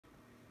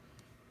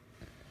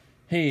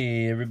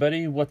Hey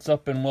everybody, what's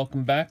up and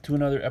welcome back to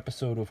another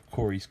episode of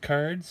Corey's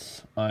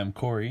Cards. I'm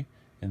Corey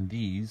and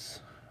these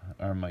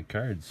are my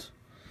cards.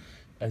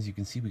 As you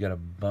can see, we got a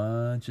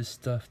bunch of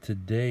stuff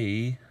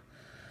today.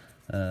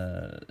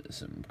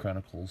 Some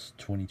Chronicles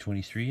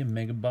 2023 and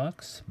Mega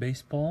Box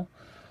Baseball.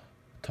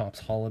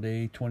 Topps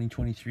Holiday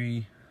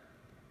 2023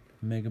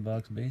 Mega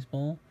Box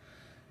Baseball.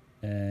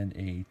 And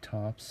a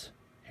Topps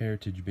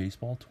Heritage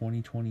Baseball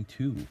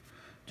 2022.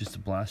 Just a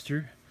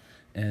blaster.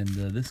 And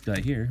this guy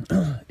here,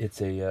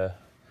 it's a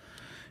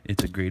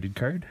graded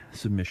card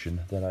submission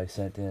that I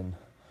sent in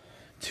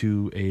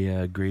to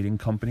a grading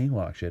company.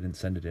 Well, actually, I didn't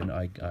send it in.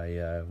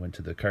 I went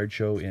to the card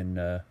show in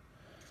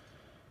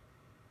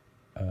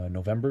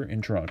November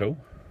in Toronto,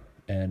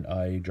 and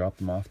I dropped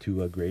them off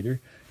to a grader,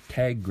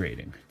 Tag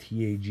Grading,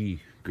 TAG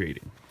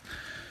Grading.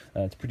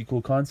 It's a pretty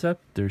cool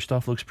concept. Their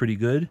stuff looks pretty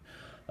good.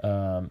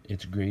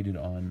 It's graded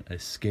on a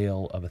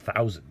scale of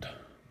 1,000,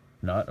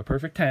 not a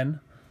perfect 10,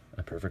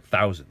 a perfect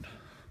 1,000.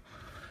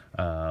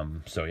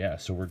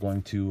 So we're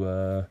going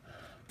to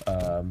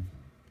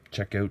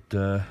check out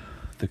the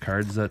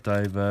cards that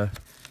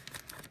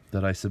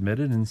I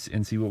submitted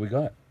and see what we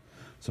got.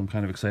 So I'm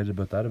kind of excited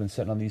about that. I've been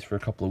sitting on these for a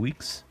couple of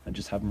weeks. I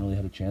just haven't really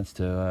had a chance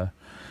to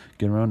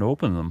get around to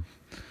open them.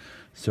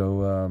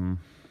 So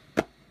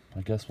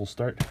I guess we'll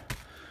start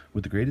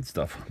with the graded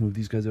stuff. Move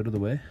these guys out of the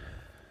way.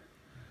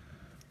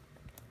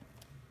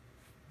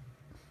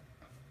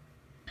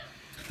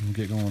 And we'll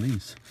get going with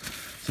these.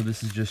 So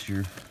this is just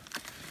your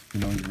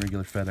your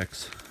regular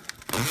FedEx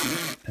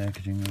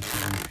packaging.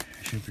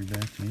 Ship your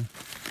back to you.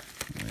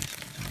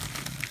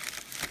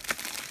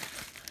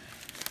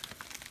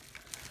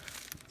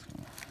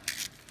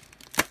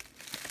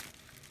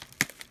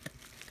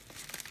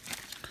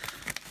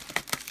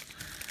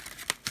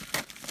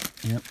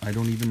 Yep, I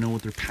don't even know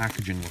what their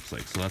packaging looks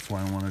like, so that's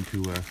why I wanted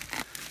to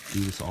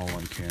do this all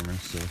on camera,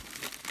 so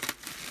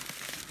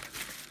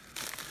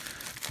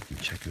you can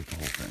check out the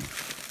whole thing.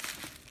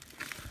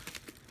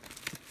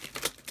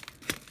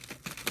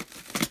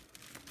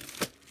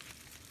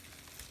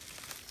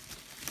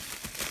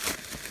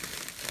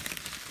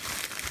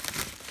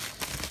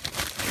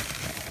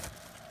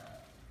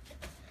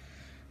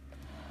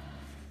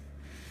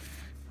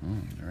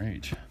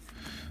 Alright, so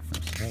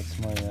that's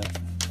my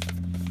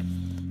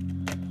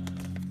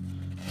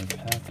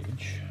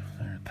package,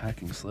 or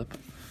packing slip.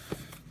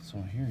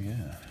 So here,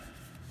 yeah.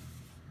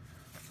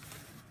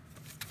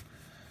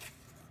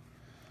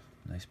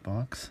 Nice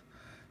box.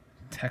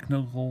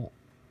 Technical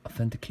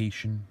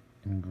authentication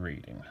and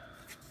grading.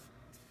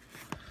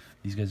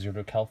 These guys are out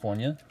of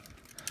California.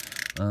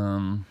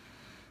 I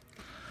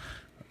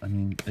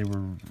mean, they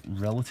were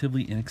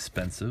relatively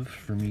inexpensive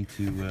for me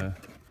to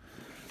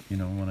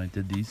when I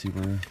did these, they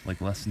were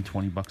like less than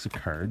 20 bucks a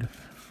card.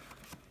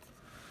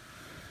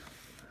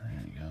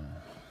 There you go.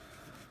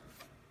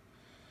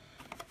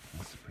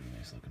 That's a pretty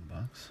nice looking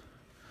box.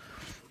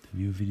 To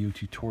view a video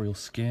tutorial,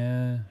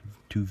 scan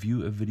the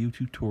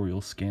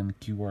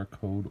QR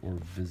code or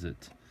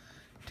visit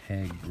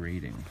Tag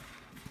Grading.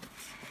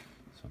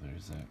 So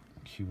there's that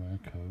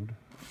QR code.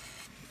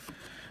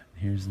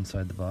 Here's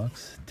inside the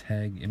box,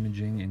 Tag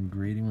Imaging and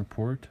Grading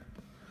Report.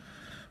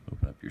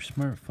 Open up your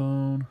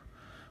smartphone.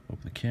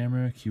 Open the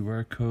camera,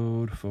 QR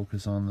code,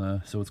 focus on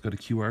the, so it's got a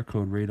QR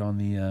code right on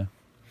the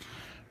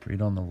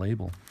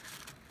label.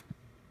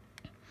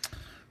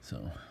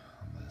 So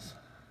this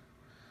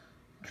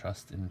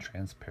trust and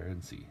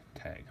transparency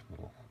tag,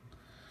 little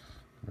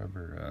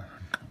rubber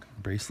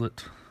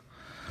bracelet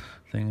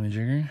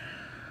thingamajigger.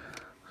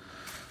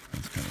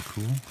 That's kind of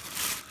cool.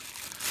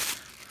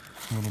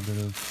 A little bit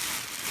of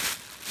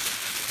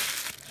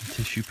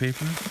tissue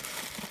paper.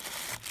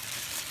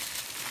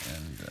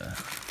 And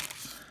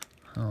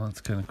oh,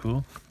 that's kind of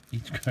cool.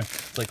 Each card,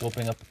 it's like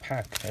opening up a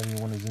pack.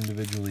 Everyone is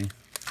individually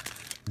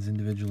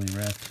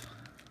wrapped.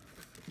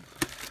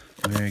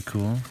 Very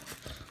cool.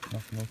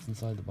 Nothing else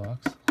inside the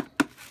box.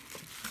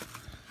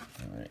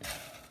 All right.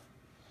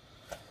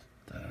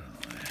 That out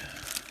of the way.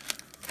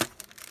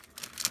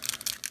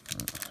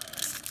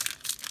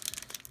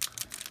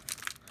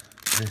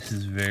 This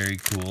is very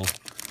cool.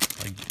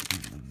 Like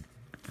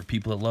for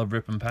people that love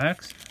ripping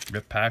packs,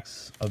 rip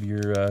packs of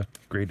your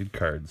graded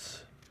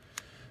cards.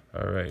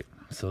 All right.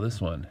 So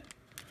this one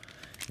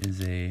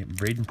is a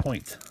Braden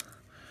Point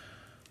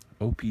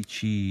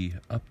OPC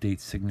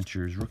update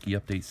signatures, rookie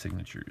update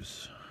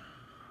signatures.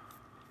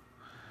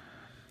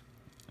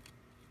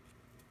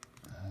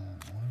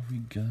 What have we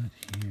got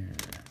here?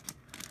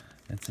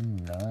 It's a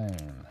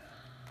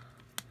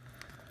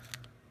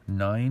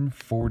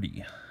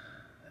 940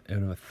 out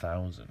of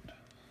 1,000.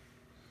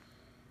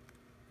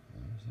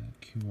 There's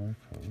that QR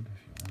code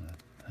if you want to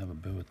have a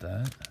bit with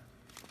that.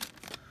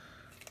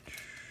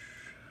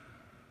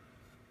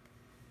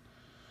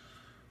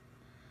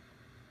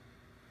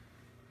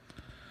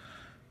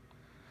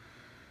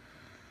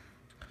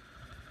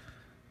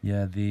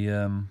 Yeah, they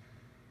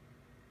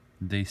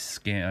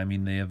scan. I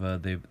mean,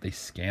 they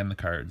scan the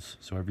cards,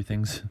 so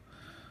everything's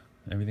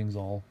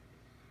all.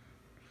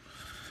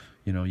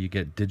 You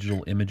get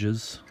digital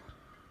images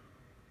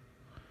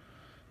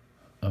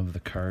of the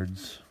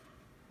cards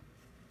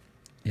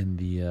in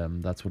the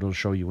that's what it'll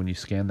show you when you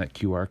scan that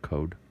QR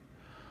code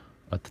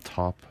at the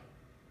top.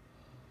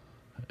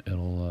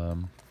 It'll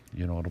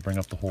you know, it'll bring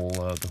up the whole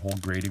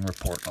grading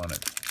report on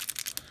it.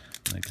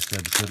 Like I said,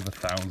 it's out of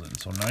 1,000,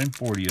 so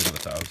 940 out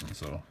of 1,000.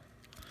 So,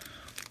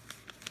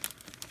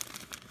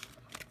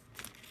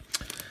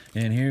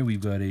 and here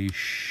we've got a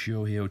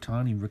Shohei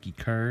Ohtani rookie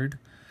card.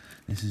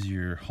 This is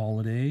your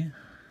holiday.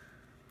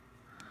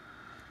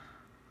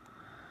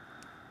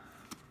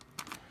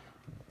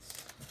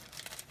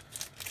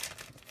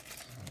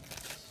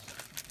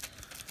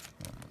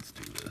 Let's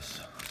do this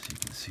so you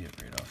can see it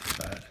right off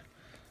the bat.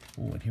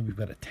 Oh, and here we've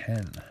got a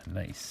 10.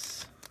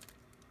 Nice.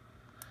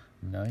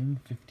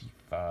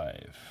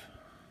 955.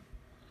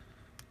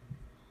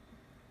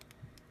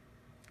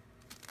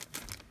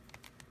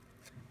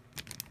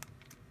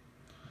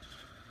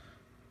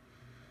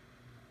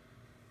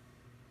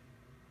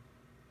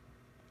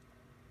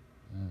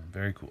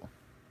 Very cool.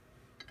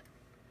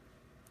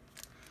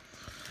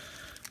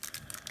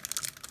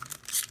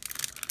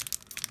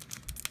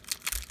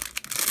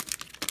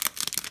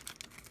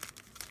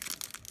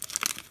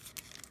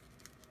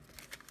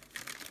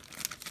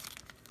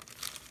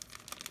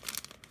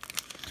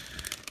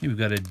 Here we've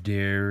got a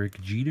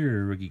Derek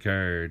Jeter rookie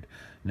card,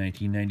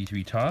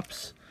 1993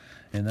 tops,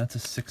 and that's a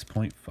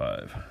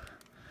 6.5.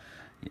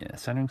 Yeah,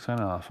 centering's kind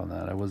of off on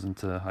that. I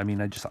wasn't. I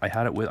mean, I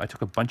had it with. I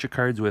took a bunch of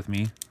cards with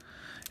me,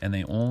 and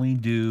they only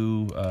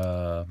do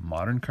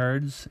modern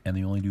cards, and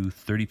they only do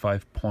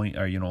 35 point,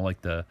 or you know,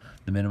 like the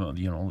minimum,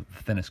 you know,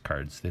 the thinnest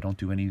cards. They don't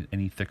do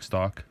any thick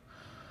stock,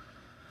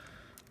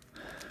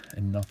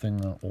 and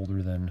nothing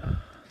older than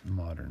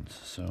moderns.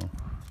 So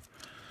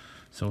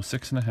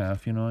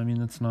 6.5. You know, I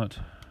mean, it's not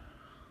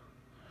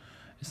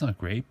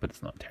great, but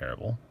it's not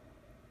terrible.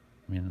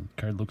 I mean,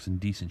 the card looks in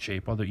decent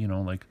shape. Other, you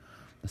know, like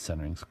the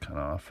centering's kind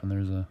of off, and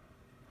there's a,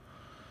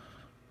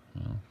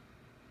 you know,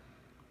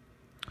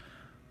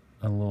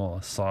 a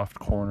little soft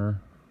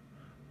corner.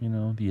 You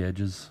know, the edge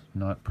is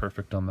not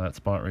perfect on that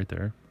spot right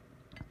there.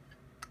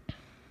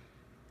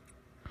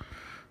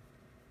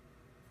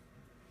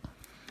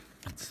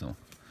 It's still,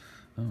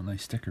 oh,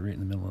 nice sticker right in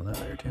the middle of that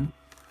there too.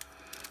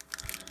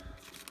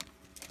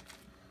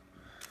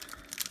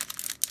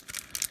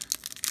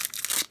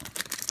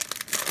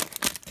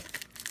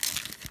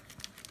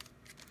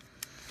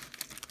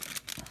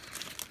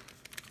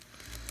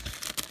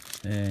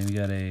 And we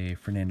got a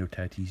Fernando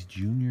Tatis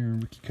Jr.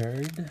 rookie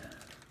card.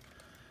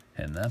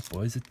 And that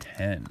boy's a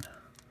 10.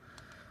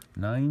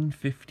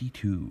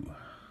 952.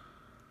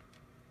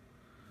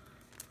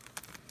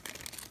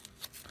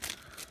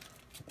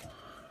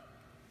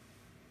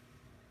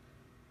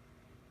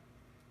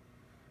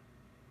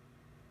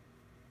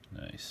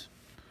 Nice.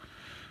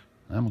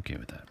 I'm okay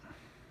with that.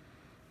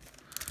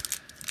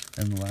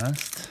 And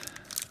last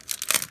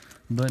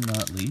but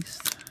not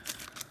least,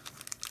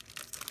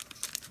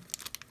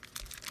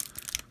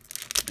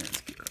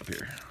 let's get it up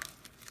here.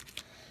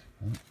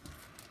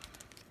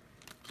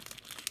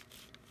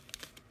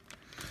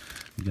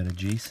 We got a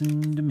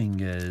Jason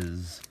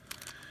Dominguez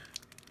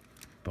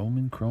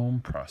Bowman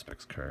Chrome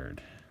Prospects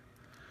card.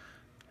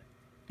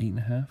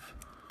 8.5.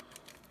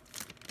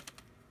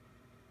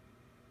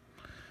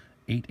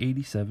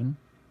 887.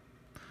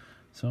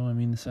 So I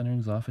mean, the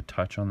centering's off a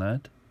touch on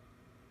that,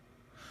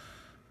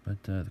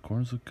 but the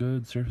corners look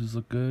good, surfaces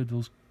look good.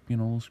 Those, you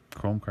know, those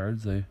chrome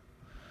cards, they're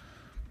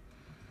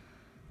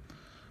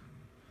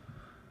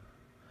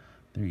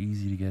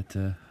easy to get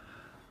a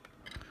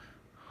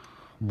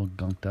little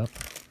gunked up.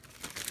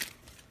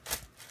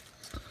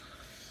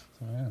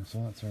 So yeah,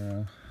 so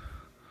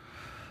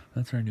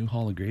that's our new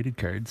holo graded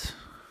cards.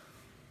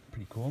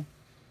 Pretty cool.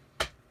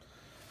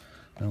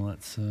 Now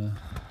let's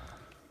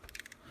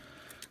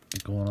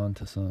get going on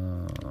to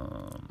some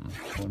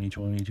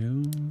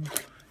 2022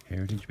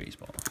 Heritage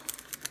Baseball.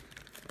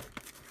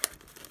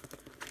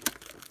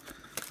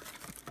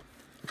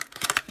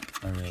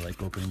 I really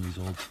like opening these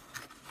old,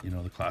 you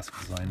know, the classic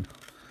design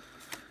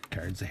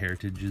cards, the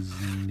Heritages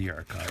and the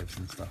archives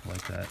and stuff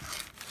like that.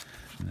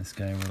 And this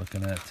guy, we're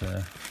looking at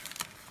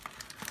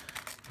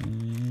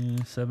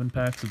 7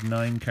 packs of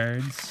 9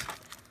 cards.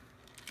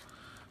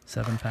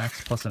 7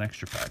 packs plus an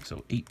extra pack,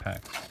 so 8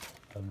 packs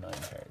of 9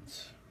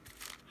 cards.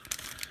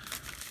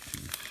 2,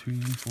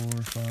 3,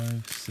 4,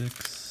 5,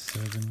 6,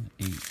 7,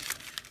 8.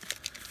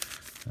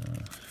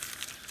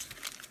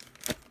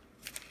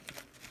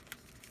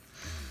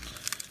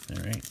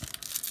 All right.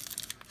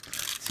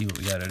 Let's see what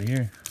we got out of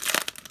here.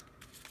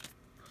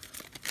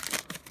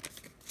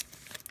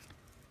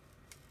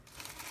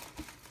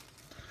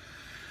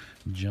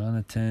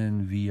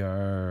 Jonathan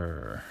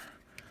VR,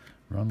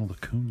 Ronald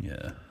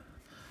Acuna,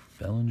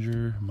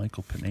 Bellinger,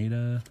 Michael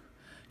Pineda,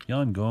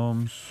 Yan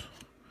Gomes,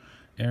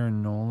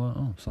 Aaron Nola.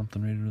 Oh,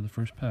 something right out of the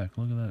first pack.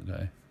 Look at that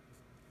guy.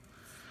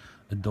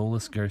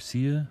 Adolis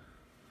Garcia,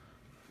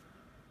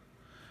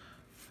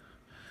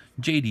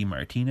 JD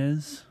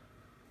Martinez,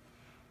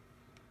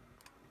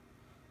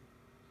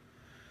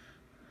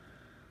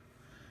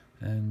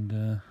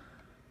 and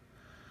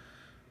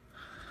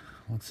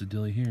what's the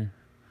dilly here?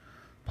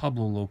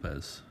 Pablo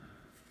Lopez.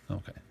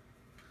 Okay.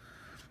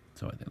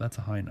 So I think that's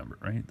a high number,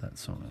 right?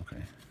 That's so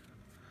okay.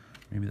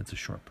 Maybe that's a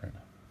short print.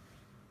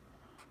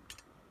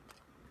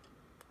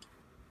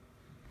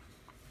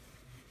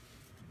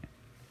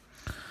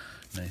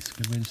 Nice,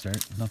 good way to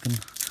start.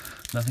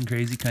 Nothing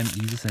crazy. Kind of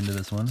ease us into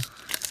this one.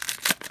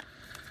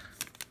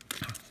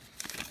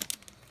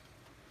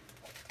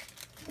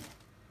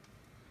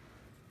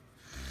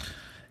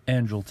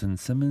 Andrelton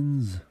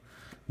Simmons,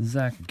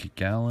 Zach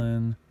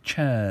Gallen,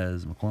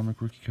 Chaz McCormick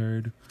rookie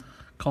card,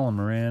 Colin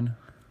Moran,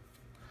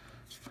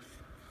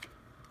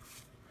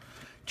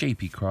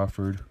 J.P.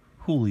 Crawford,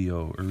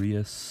 Julio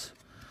Urias,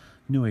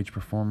 New Age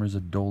Performers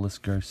Adolis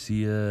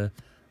Garcia,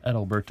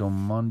 Adalberto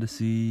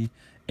Mondesi,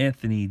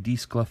 Anthony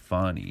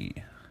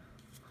DiSclafani.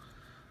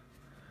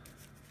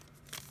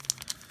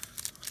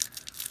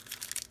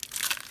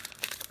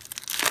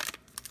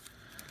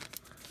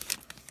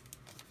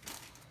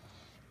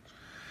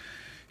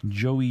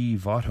 Joey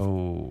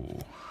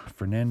Votto,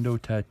 Fernando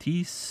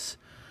Tatis,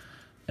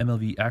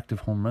 MLB active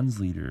home runs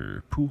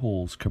leader,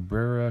 Pujols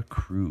Cabrera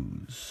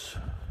Cruz,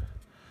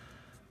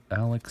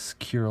 Alex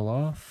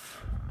Kirilloff,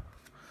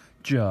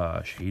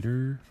 Josh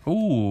Hader.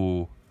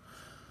 Oh,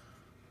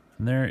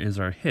 and there is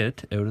our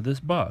hit out of this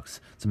box.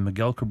 It's a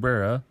Miguel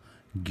Cabrera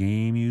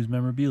game used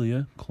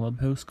memorabilia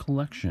clubhouse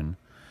collection.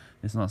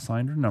 It's not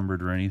signed or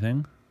numbered or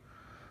anything,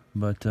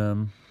 but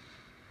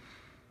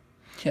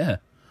yeah.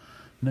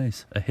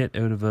 Nice. A hit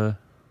out of a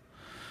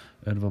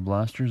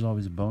blaster is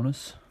always a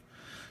bonus.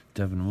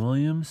 Devin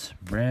Williams,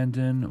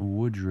 Brandon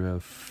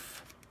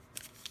Woodruff.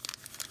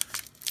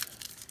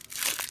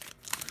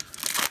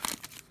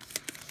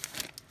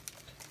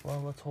 Well,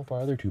 let's hope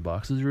our other two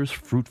boxes are as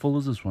fruitful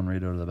as this one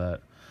right out of the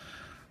bat.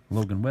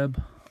 Logan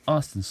Webb,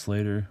 Austin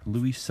Slater,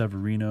 Luis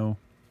Severino,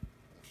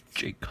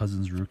 Jake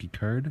Cousins rookie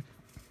card,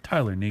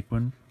 Tyler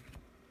Naquin,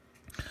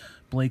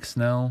 Blake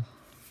Snell,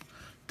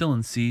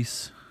 Dylan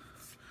Cease,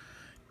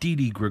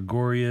 Didi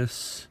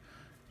Gregorius,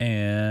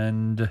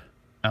 and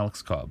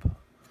Alex Cobb.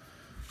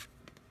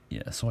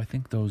 Yeah, so I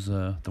think those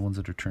the ones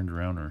that are turned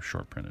around are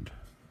short printed.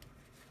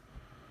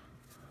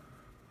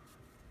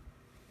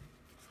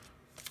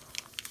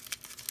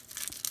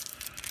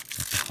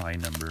 That's a high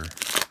number.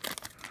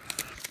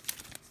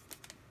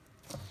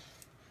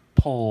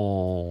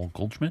 Paul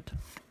Goldschmidt,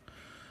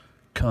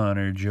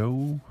 Connor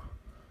Joe,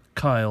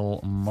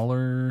 Kyle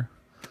Muller,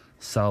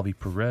 Salvi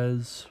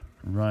Perez,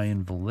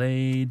 Ryan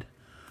Valade,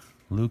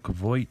 Luke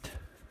Voigt.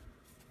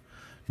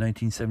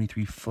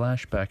 1973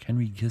 flashback.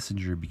 Henry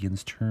Kissinger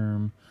begins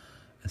term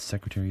as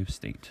Secretary of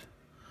State.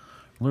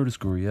 Lourdes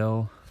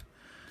Gurriel,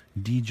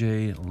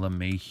 DJ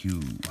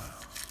LeMahieu.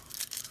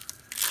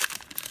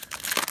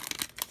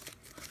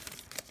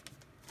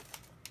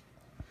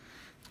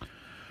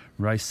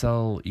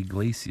 Rysel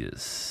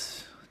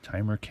Iglesias,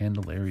 Timer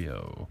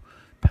Candelario,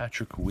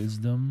 Patrick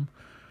Wisdom,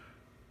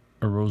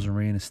 a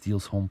Rosarena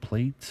steals home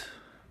plate.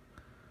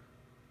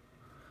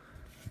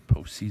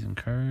 Postseason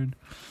card.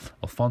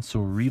 Alfonso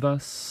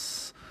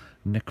Rivas,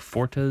 Nick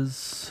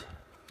Fortes.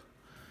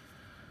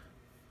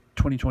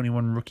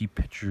 2021 rookie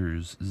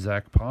pitchers,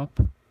 Zach Pop,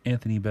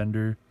 Anthony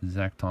Bender,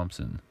 Zach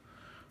Thompson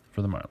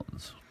for the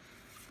Marlins.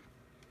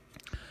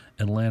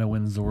 Atlanta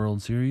wins the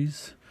World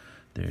Series.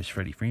 There's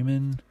Freddie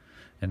Freeman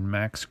and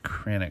Max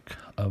Kranick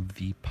of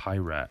the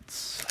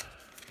Pirates.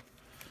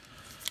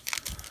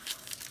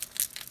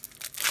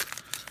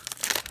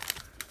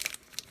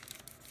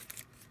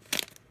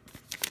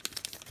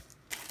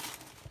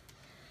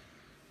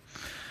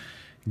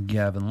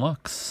 Gavin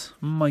Lux,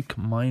 Mike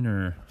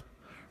Minor,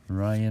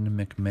 Ryan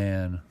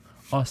McMahon,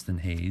 Austin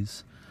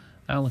Hayes,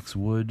 Alex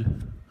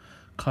Wood,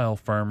 Kyle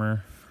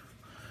Farmer,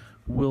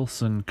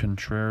 Wilson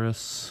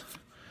Contreras,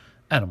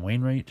 Adam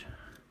Wainwright,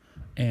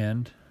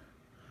 and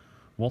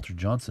Walter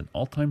Johnson,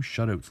 all-time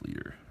shutouts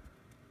leader.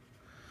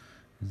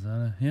 Is that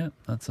a, yeah,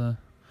 that's a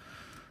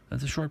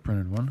short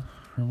printed one,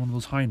 or one of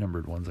those high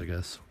numbered ones, I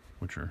guess,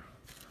 which are,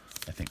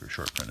 I think, are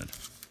short printed.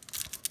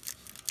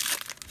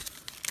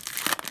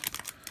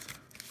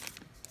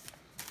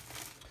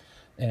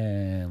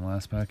 And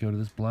last pack out of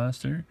this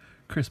blaster,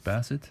 Chris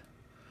Bassett,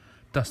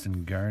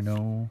 Dustin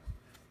Garneau,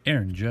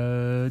 Aaron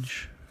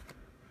Judge,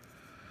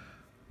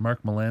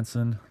 Mark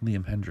Melanson,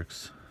 Liam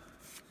Hendricks,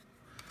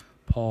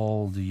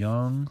 Paul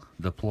DeYoung,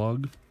 The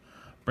Plug,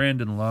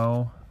 Brandon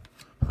Lau,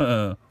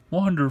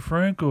 Wander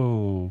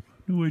Franco,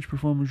 New Age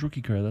Performers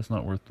rookie card. That's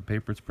not worth the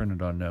paper it's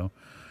printed on now.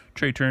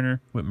 Trey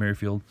Turner, Whit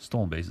Merrifield,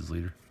 stolen bases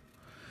leader,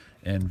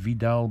 and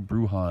Vidal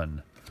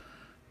Brujan,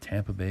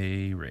 Tampa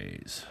Bay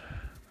Rays.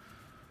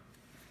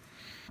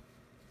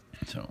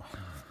 So,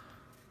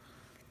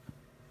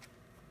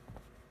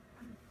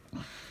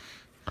 these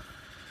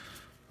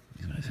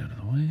guys out of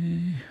the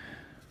way.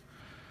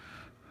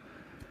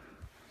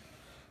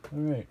 All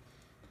right.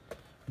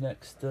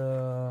 Next,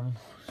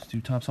 let's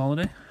do Topps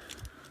Holiday.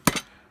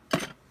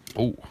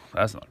 Oh,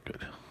 that's not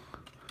good.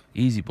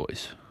 Easy,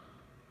 boys.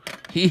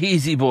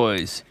 Easy,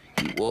 boys.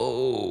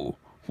 Whoa.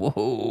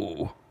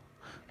 Whoa.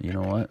 You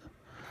know what?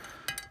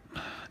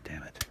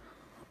 Damn it.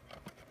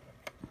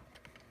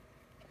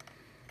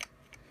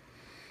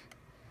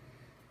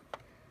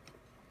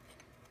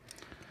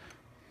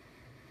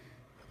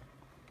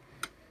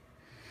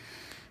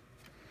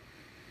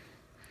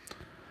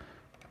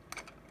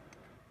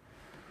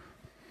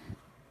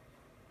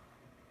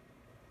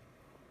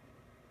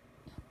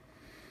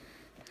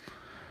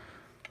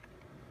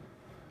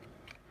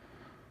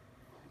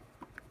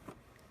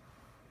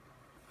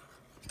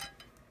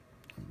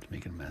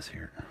 mess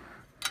here.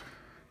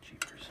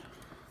 Jeepers.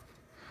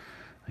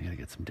 I gotta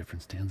get some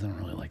different stands. I don't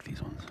really like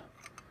these ones.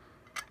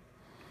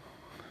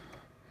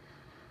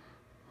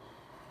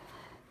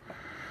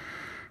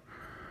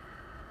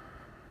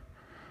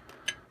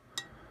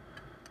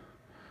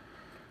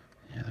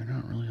 Yeah, they're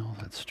not really all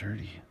that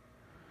sturdy.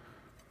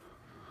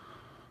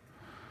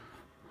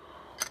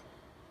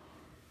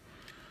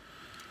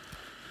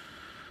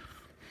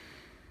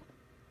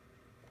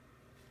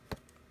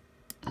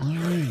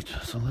 Alright,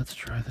 so let's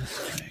try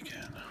this guy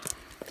again.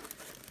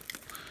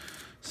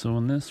 So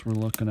in this, we're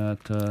looking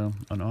at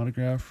an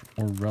autograph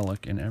or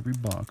relic in every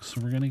box.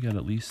 So we're going to get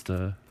at least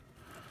an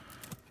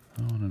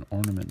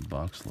ornament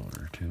box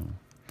loader too.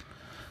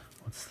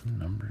 What's the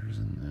numbers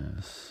in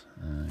this?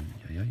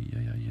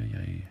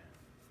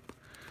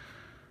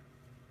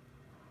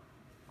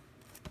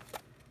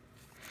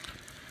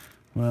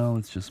 Well,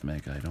 it's just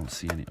mega. I don't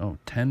see any. Oh,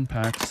 10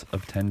 packs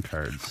of 10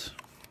 cards.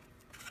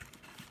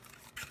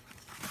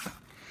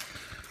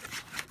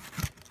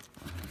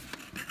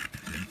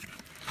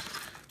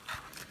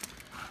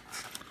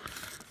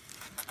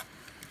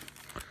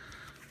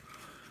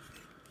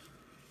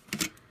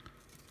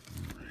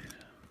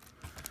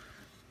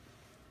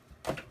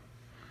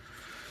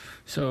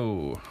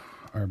 So,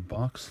 our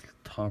box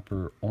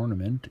topper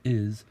ornament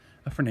is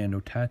a Fernando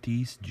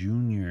Tatis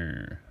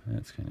Jr.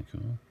 That's kind of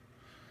cool.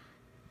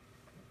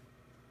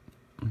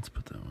 Let's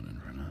put that one in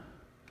front of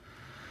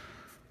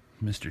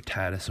Mr.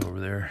 Tatis over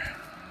there.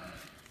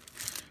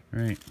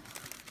 Right.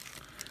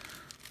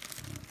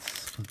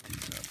 Let's split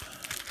these up.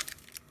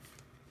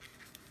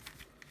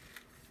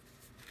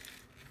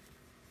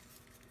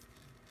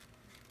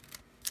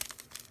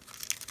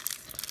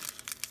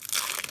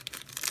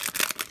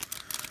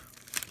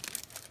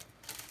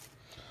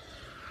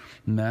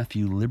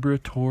 Matthew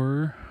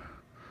Liberatore,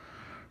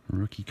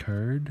 rookie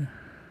card.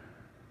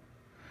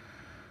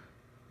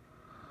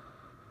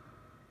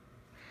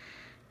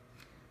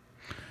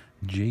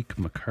 Jake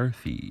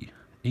McCarthy,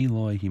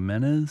 Eloy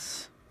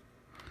Jimenez,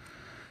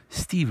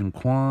 Stephen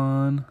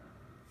Kwan,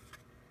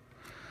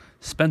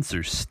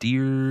 Spencer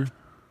Steer,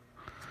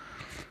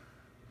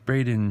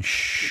 Braden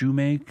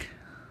Shoemake,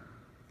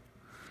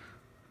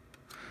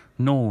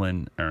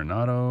 Nolan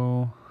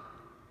Arenado.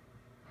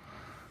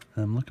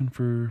 I'm looking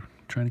for,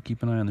 trying to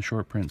keep an eye on the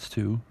short prints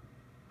too.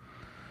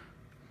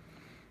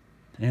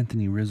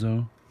 Anthony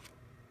Rizzo,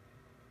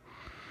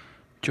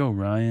 Joe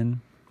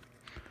Ryan.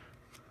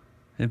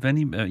 If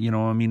any, you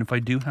know, I mean, if I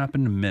do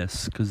happen to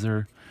miss, because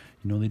they're,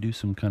 you know, they do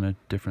some kind of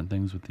different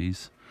things with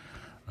these.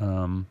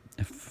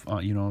 If,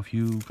 you know, if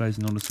you guys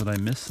notice that I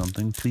missed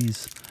something,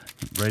 please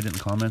write it in the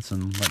comments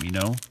and let me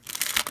know.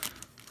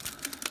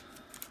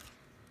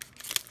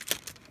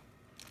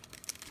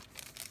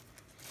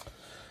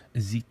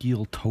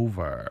 Ezekiel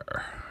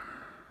Tovar,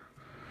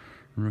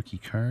 rookie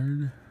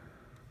card.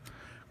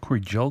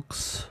 Corey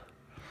Julks,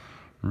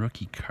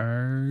 rookie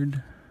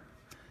card.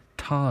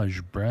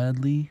 Taj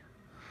Bradley,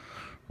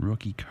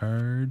 rookie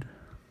card.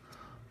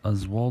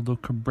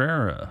 Oswaldo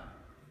Cabrera,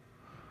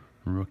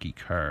 rookie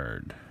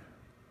card.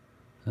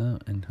 Oh,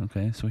 and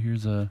okay, so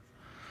here's a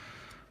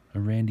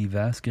Randy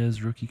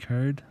Vasquez rookie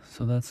card.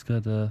 So that's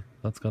got a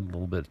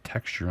little bit of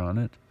texture on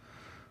it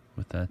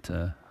with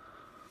that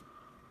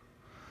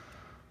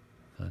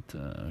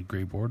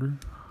gray border.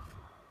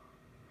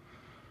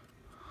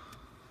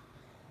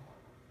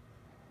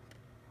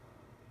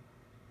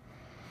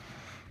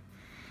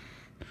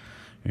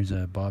 Here's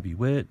a Bobby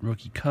Witt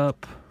rookie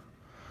cup.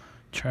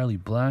 Charlie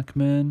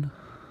Blackmon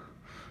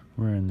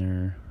wearing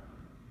their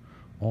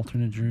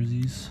alternate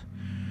jerseys.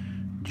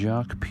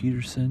 Jock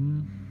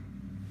Peterson.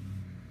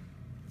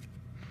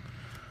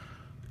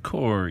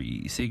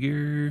 Corey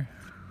Seager.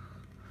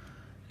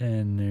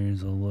 And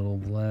there's a little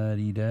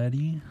Vladdy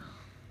Daddy.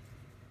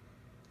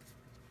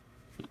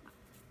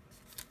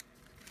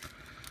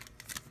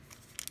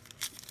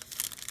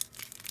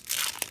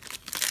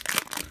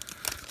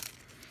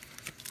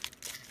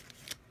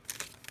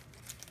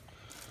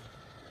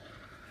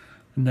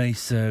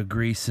 Nice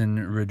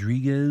Grayson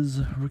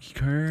Rodriguez rookie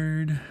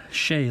card.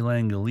 Shea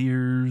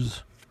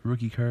Langoliers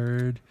rookie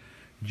card.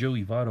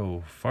 Joey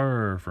Votto,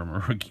 far from a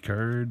rookie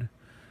card.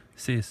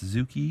 Seiya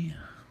Suzuki.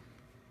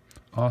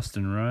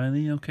 Austin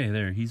Riley. Okay,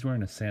 there. He's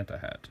wearing a Santa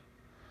hat.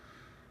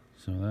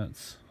 So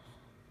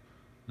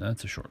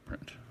that's a short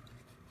print.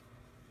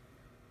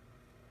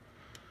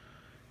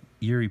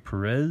 Yuri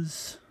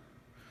Perez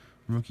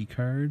rookie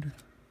card.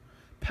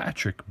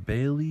 Patrick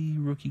Bailey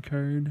rookie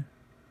card.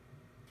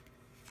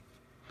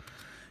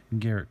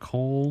 Garrett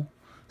Cole,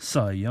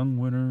 Cy Young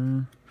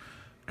winner,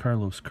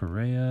 Carlos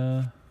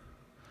Correa,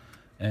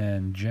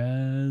 and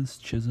Jazz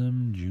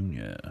Chisholm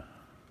Jr.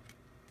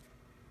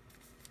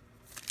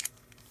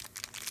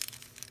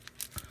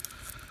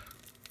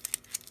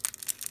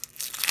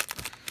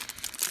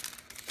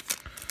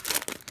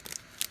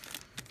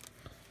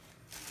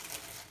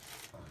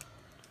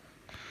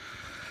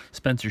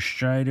 Spencer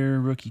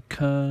Strider, rookie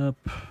cup.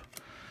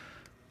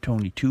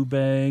 Tony Two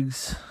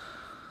Bags.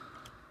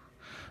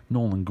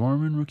 Nolan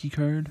Gorman, rookie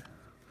card.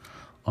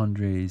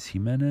 Andres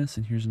Jimenez,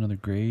 and here's another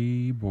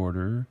gray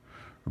border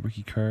a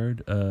rookie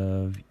card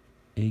of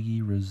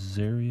Iggy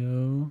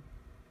Rosario.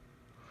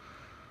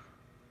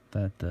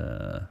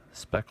 That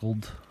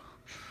speckled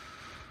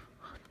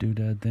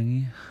doodad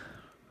thingy.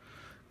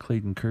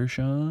 Clayton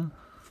Kershaw.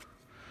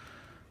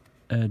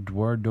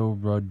 Eduardo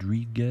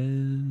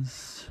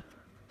Rodriguez.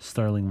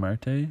 Starling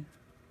Marte.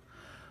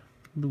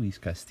 Luis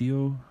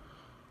Castillo.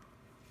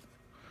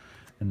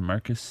 And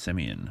Marcus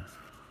Semien.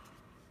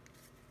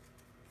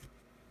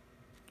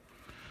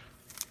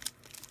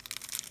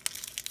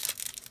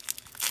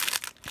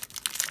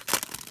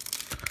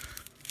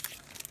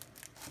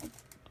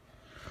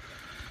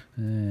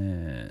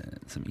 And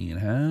some Ian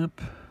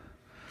Happ.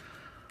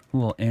 A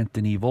little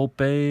Anthony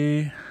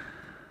Volpe.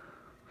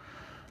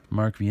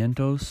 Mark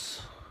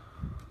Vientos.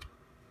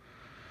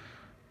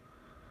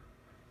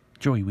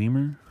 Joey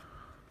Weimer.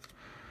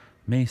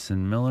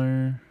 Mason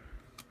Miller.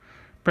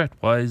 Brett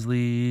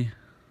Wisely.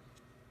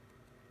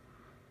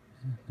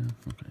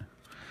 Okay.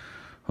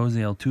 Jose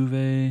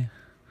Altuve.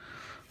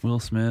 Will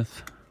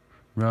Smith.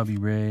 Robbie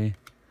Ray.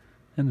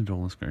 And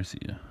Adolis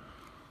Garcia.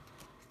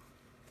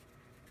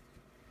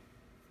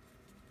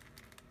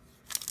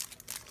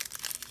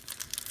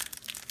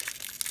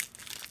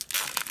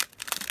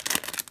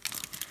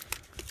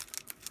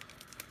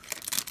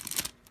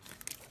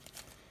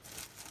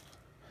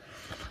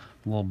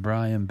 Little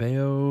Brian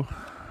Bayo.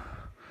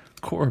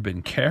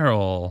 Corbin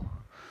Carroll.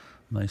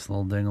 Nice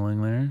little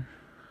dingling there.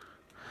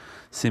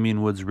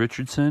 Simeon Woods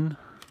Richardson.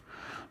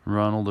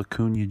 Ronald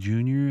Acuna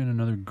Jr. and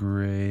another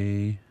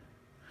gray.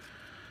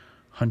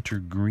 Hunter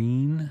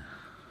Green.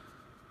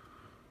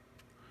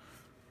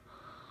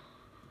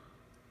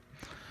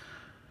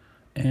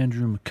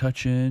 Andrew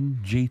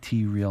McCutchen.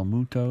 JT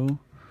Realmuto.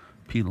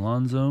 Pete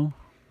Alonso.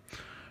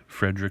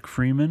 Frederick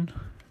Freeman.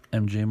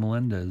 MJ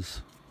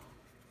Melendez.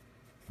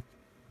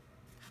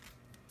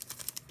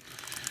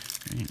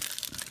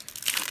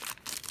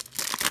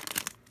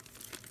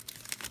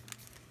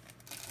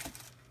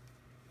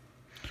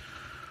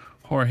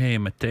 Jorge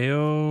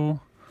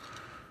Mateo,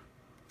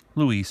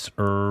 Luis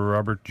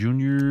Robert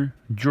Jr.,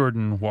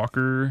 Jordan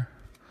Walker,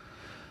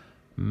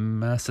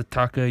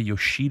 Masataka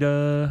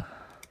Yoshida,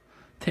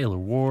 Taylor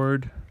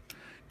Ward,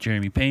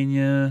 Jeremy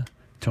Pena,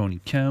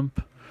 Tony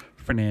Kemp,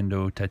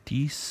 Fernando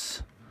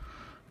Tatis,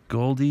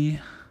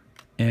 Goldie,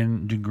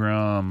 and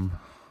DeGrom.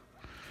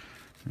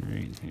 All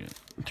right, we got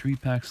 3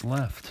 packs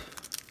left.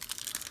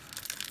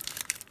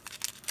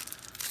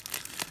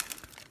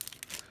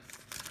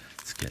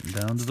 It's getting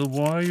down to the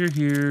wire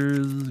here.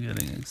 This is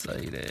getting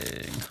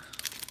exciting.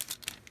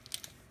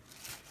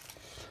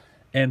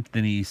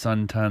 Anthony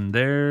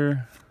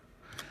Santander,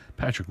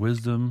 Patrick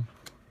Wisdom,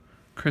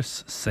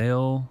 Chris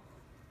Sale,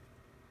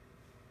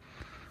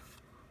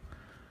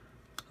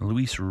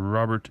 Luis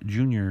Robert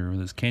Jr. with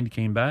his candy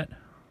cane bat.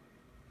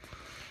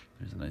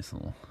 There's a nice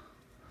little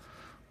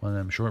one of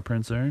them short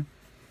prints there.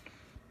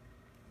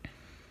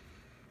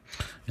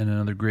 And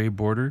another gray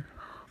border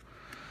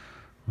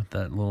with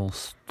that little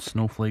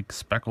snowflake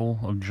speckle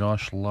of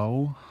Josh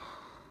Lowe.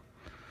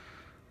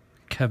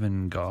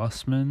 Kevin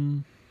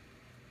Gossman.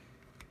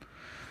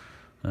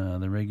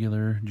 The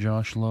regular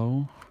Josh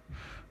Lowe.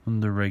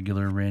 And the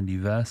regular Randy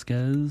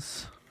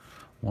Vasquez.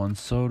 Juan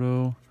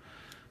Soto.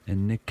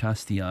 And Nick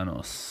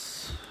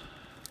Castellanos.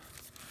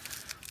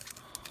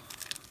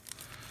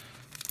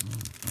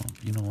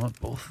 You know what?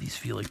 Both of these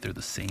feel like they're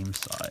the same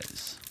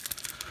size.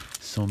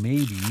 So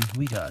maybe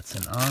we got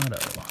an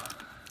auto.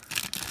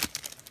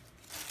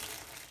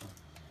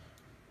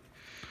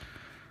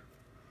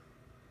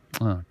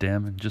 Oh,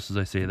 damn. And just as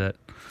I say that,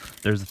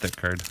 there's a thick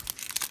card.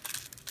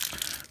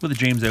 With a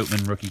James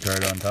Outman rookie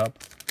card on top.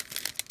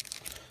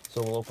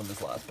 So we'll open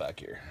this last pack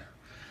here.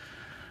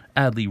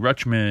 Adley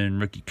Rutschman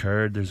rookie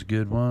card. There's a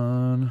good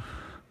one.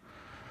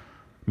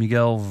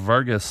 Miguel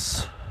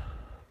Vargas.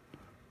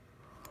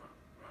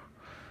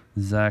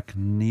 Zach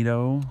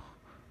Neto.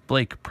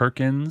 Blake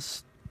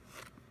Perkins.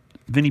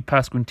 Vinny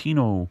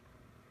Pasquantino.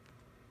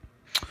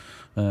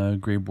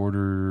 Gray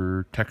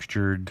border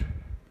textured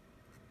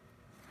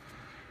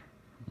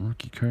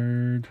rookie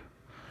card.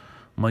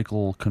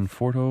 Michael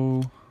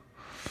Conforto.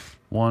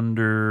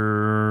 Wonder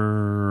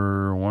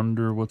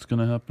what's going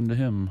to happen to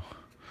him.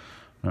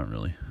 Not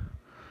really.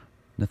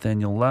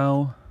 Nathaniel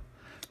Lau.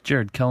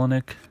 Jared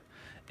Kelenic.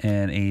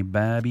 And a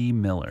Babby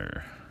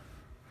Miller.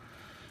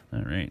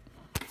 All right.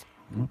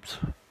 Whoops.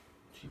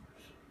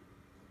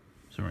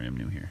 Sorry, I'm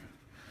new here.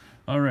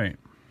 All right.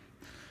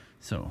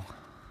 So,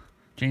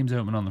 James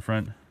Outman on the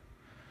front.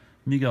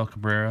 Miguel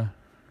Cabrera.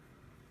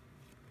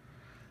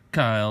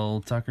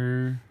 Kyle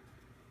Tucker.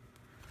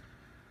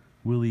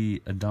 Willie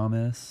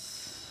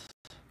Adames.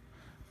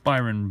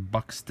 Byron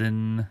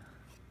Buxton.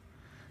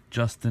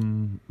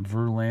 Justin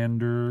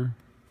Verlander.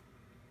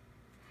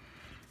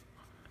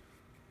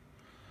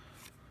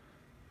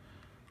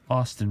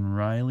 Austin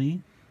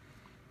Riley.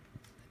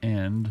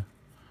 And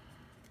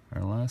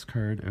our last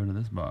card out of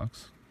this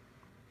box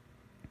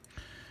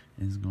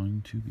is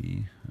going to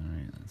be,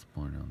 alright, let's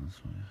pull it down this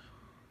way.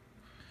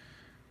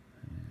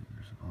 And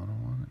there's an auto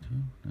on it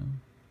too? No?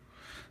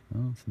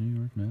 No, it's New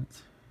York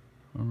Mets.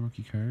 A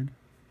rookie card.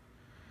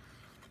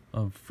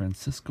 of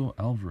Francisco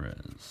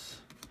Alvarez.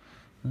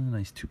 A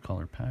nice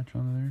 2-color patch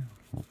on there.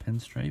 A little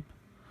pinstripe.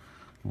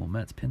 A little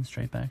Mets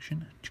pinstripe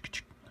action.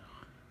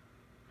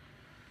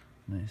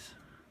 Nice.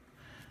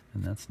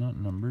 And that's not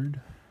numbered.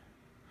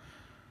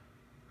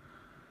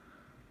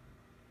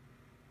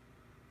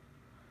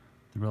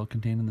 The relic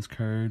contained in this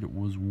card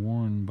was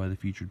worn by the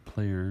featured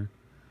player.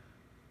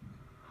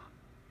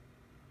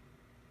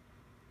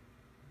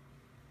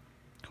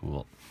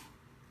 Cool.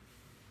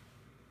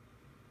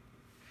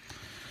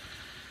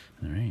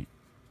 All right.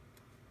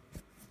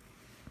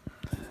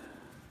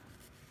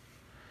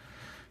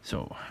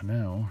 So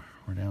now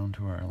we're down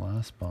to our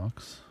last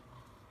box,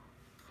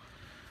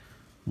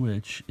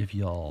 which, if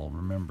y'all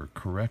remember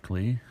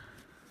correctly,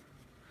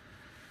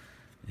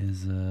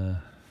 is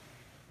a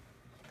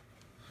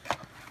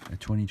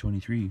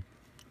 2023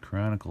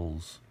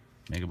 Chronicles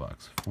Mega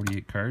Box.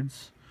 48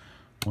 cards,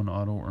 1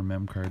 auto or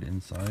mem card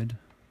inside.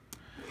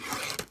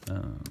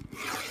 I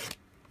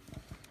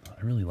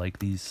really like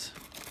these.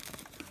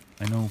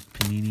 I know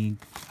Panini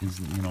is,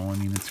 you know, I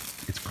mean,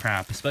 it's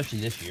crap, especially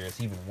this year.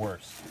 It's even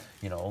worse,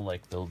 you know,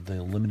 like the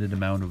limited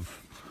amount of,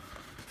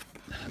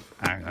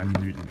 I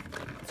mean,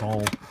 it's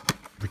all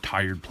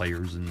retired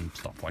players and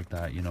stuff like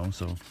that, you know,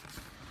 so.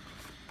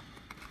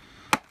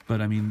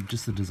 But I mean,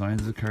 just the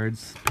designs of the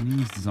cards,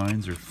 Panini's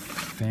designs are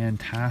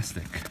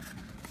fantastic.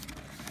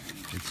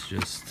 It's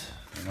just,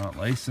 they're not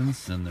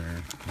licensed and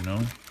they're, you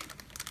know.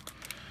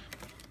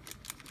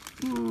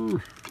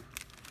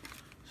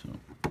 So,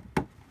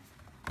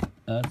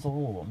 that's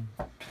all of them.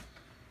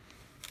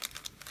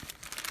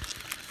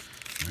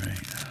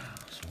 Alright,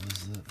 so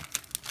this is it.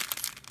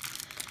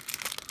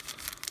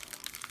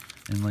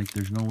 And like,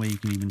 there's no way you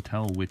can even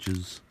tell which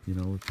is, you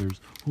know, if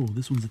there's, oh,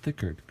 this one's a thick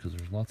card, because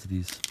there's lots of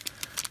these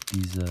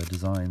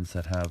designs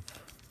that have,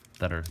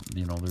 that are,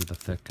 you know, they're the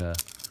thick, they're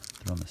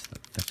on this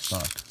thick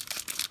stock.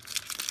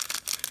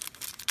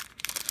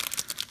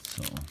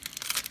 So.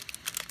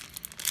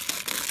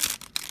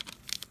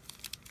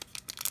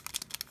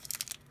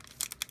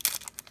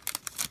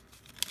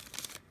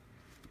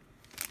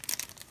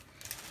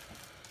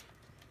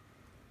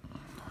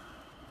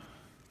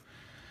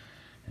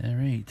 All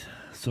right,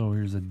 so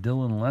here's a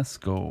Dylan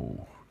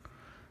Lesko,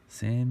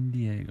 San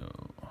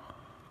Diego.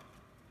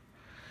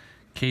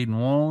 Caden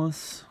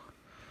Wallace,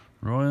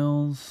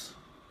 Royals.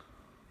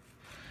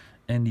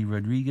 Andy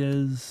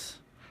Rodriguez,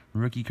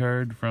 rookie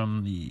card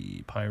from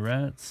the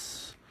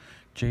Pirates.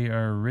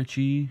 J.R.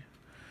 Ritchie,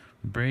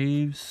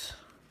 Braves.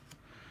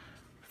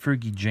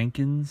 Fergie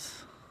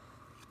Jenkins.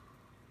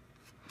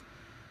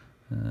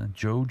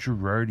 Joe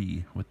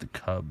Girardi with the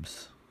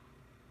Cubs.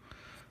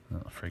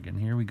 Oh, friggin',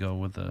 here we go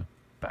with a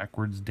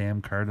backwards damn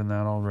card in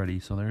that already.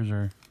 So there's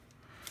our,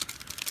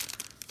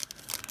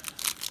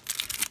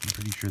 I'm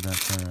pretty sure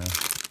that's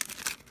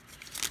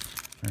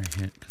our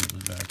hit because it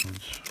was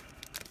backwards.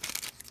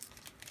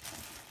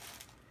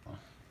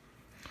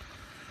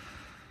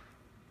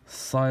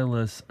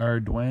 Silas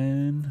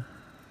Ardoin,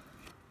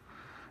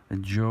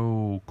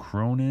 Joe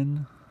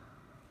Cronin,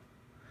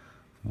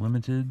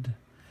 limited.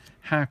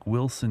 Hack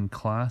Wilson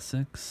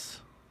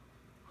Classics.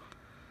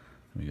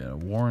 We got a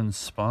Warren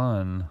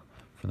Spahn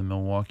for the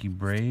Milwaukee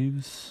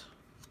Braves.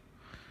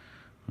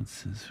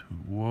 What's this?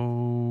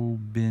 Wo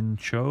Bin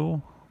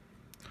Cho.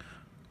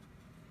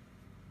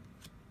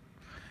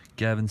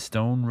 Gavin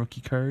Stone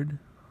rookie card.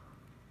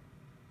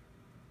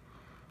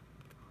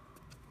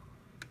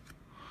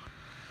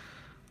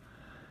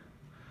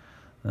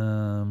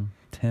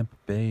 Tampa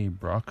Bay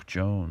Brock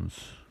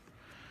Jones.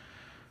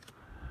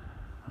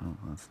 Oh,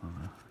 that's not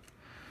a.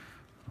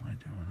 What am I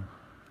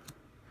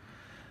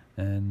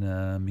doing?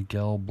 And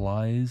Miguel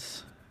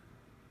Blais.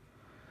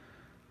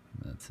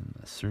 That's in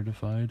the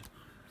certified.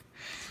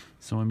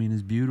 So I mean,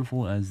 as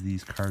beautiful as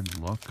these cards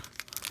look,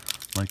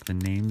 like the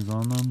names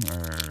on them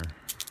are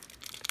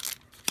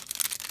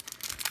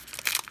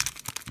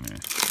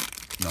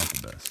not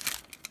the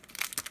best.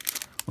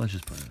 Let's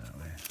just put it that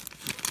way.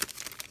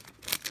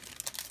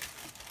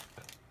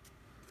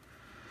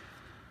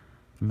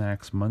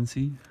 Max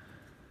Muncy,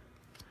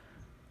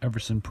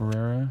 Everson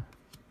Pereira,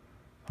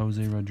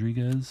 Jose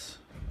Rodriguez,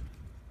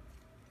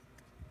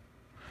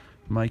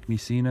 Mike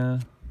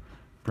Mussina,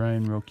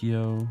 Brian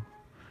Rocchio,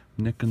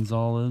 Nick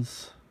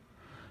Gonzalez.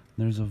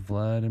 There's a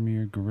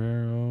Vladimir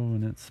Guerrero,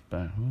 and it's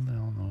back. Who the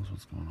hell knows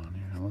what's going on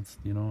here? Let's,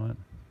 you know what?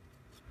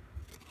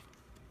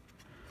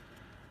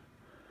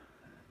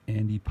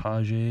 Andy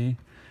Page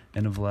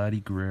and a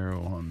Vladdy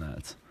Guerrero on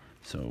that.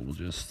 So we'll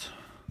just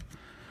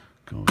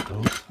go with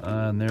those.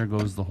 And there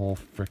goes the whole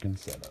frickin'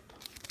 setup.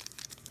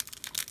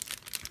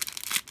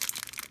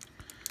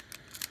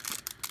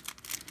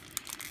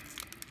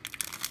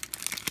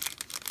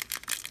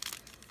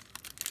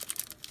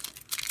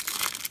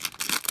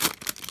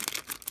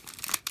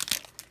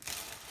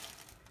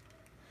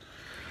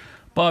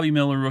 Bobby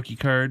Miller rookie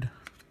card,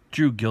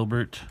 Drew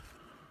Gilbert,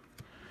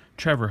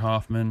 Trevor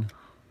Hoffman,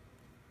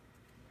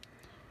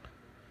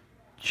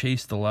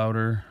 Chase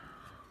DeLauder,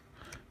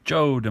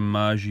 Joe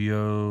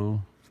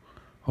DiMaggio,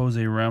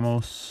 Jose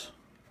Ramos,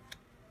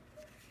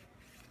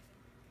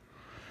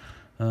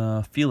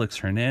 Felix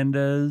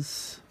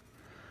Hernandez,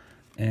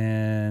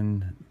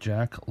 and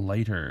Jack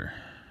Leiter.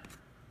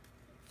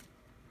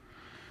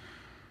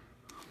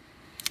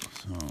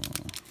 So,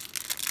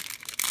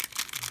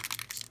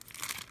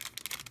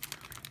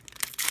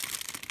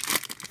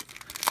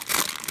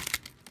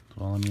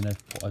 well, I mean,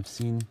 I've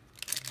seen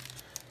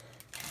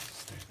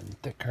there's been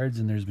thick cards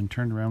and there's been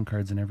turned around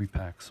cards in every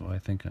pack. So I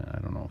think, I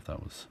don't know if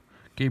that was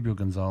Gabriel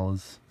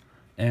Gonzalez,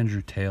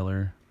 Andrew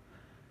Taylor,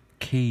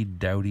 Cade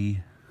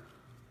Doughty,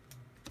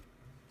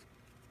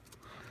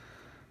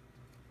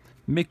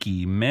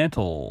 Mickey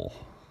Mantle,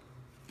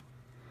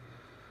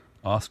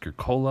 Oscar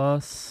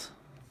Colas,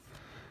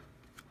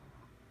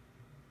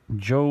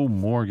 Joe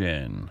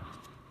Morgan,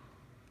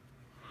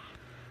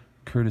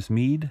 Curtis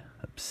Mead,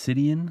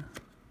 Obsidian,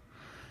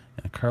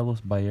 and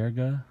Carlos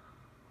Baerga.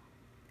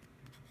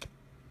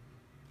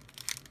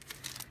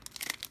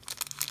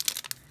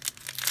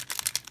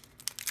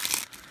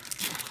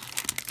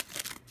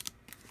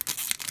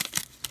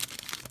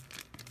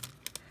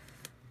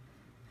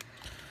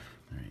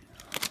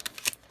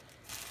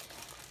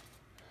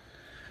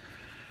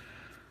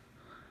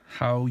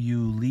 How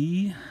You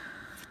Lee,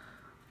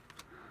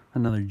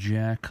 another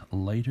Jack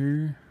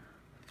Leiter,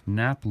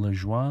 Nap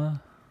Lajoie,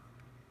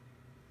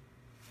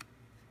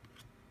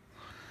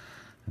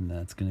 and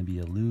that's going to be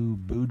a Lou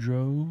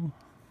Boudreau,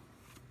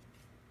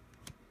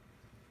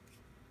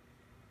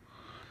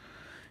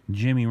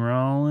 Jimmy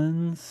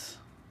Rollins,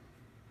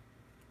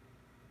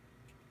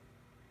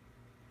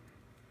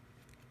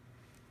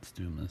 let's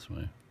do him this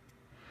way,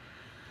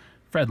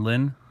 Fred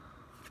Lynn,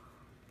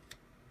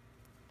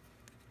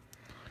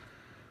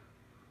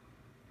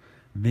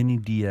 Vinny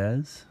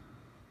Diaz.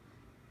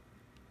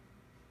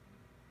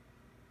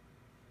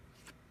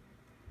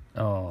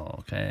 Oh,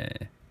 okay.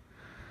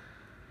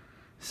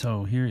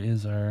 So here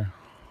is our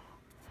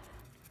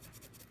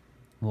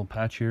little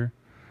patch here.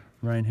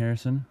 Ryan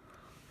Harrison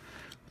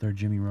with our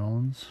Jimmy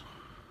Rollins.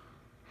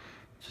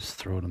 Just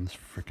throw it on this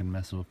freaking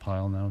mess of a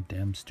pile now.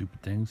 Damn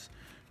stupid things.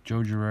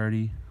 Joe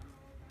Girardi.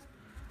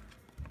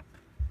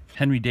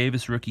 Henry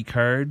Davis rookie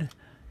card.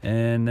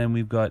 And then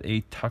we've got a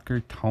Tucker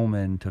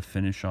Toman to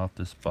finish off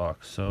this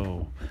box.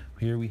 So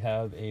here we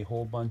have a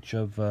whole bunch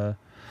of, well,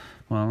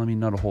 I mean,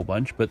 not a whole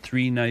bunch, but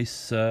 3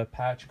 nice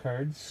patch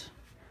cards,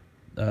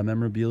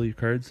 memorabilia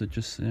cards that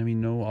just, I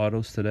mean, no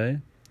autos today.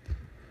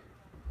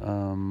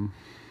 But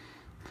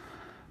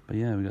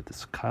yeah, we got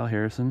this Kyle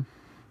Harrison,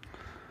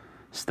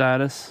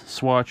 status,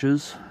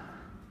 swatches,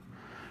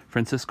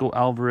 Francisco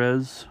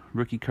Alvarez,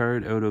 rookie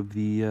card out of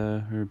the,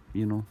 or,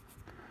 you know,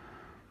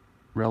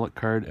 relic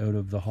card out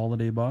of the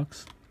holiday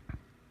box,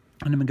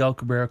 and a Miguel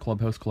Cabrera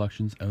Clubhouse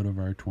Collections out of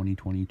our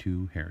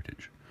 2022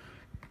 Heritage.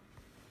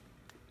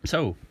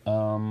 So,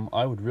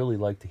 I would really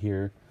like to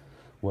hear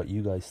what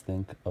you guys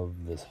think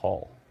of this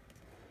haul.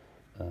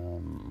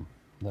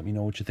 Let me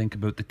know what you think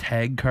about the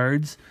tag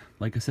cards.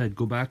 Like I said,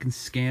 go back and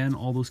scan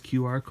all those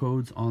QR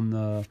codes on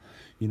the,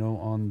 you know,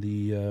 on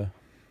the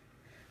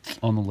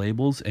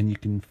labels, and you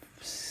can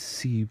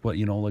see what,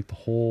 you know, like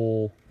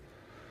the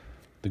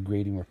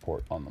grading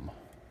report on them.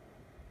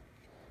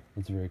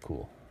 It's very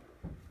cool.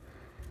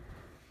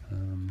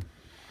 I'm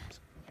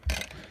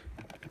gonna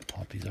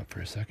pop these up for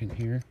a second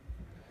here,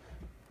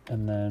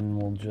 and then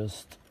we'll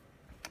just,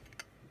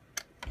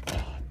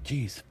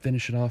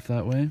 finish it off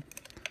that way.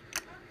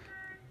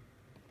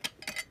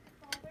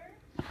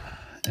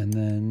 And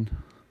then,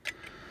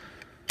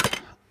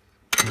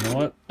 you know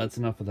what? That's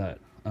enough of that.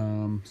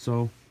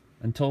 So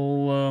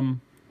until,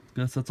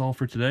 guess that's all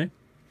for today.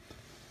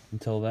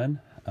 Until then,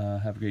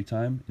 have a great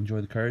time.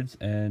 Enjoy the cards,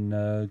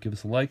 and give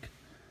us a like.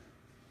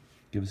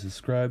 Give us a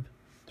subscribe,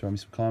 throw me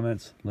some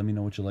comments, let me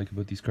know what you like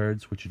about these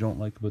cards, what you don't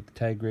like about the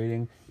tag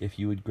grading, if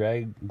you would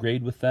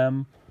grade with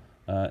them.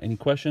 Any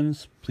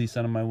questions, please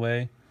send them my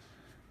way.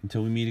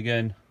 Until we meet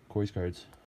again, Corey's Cards.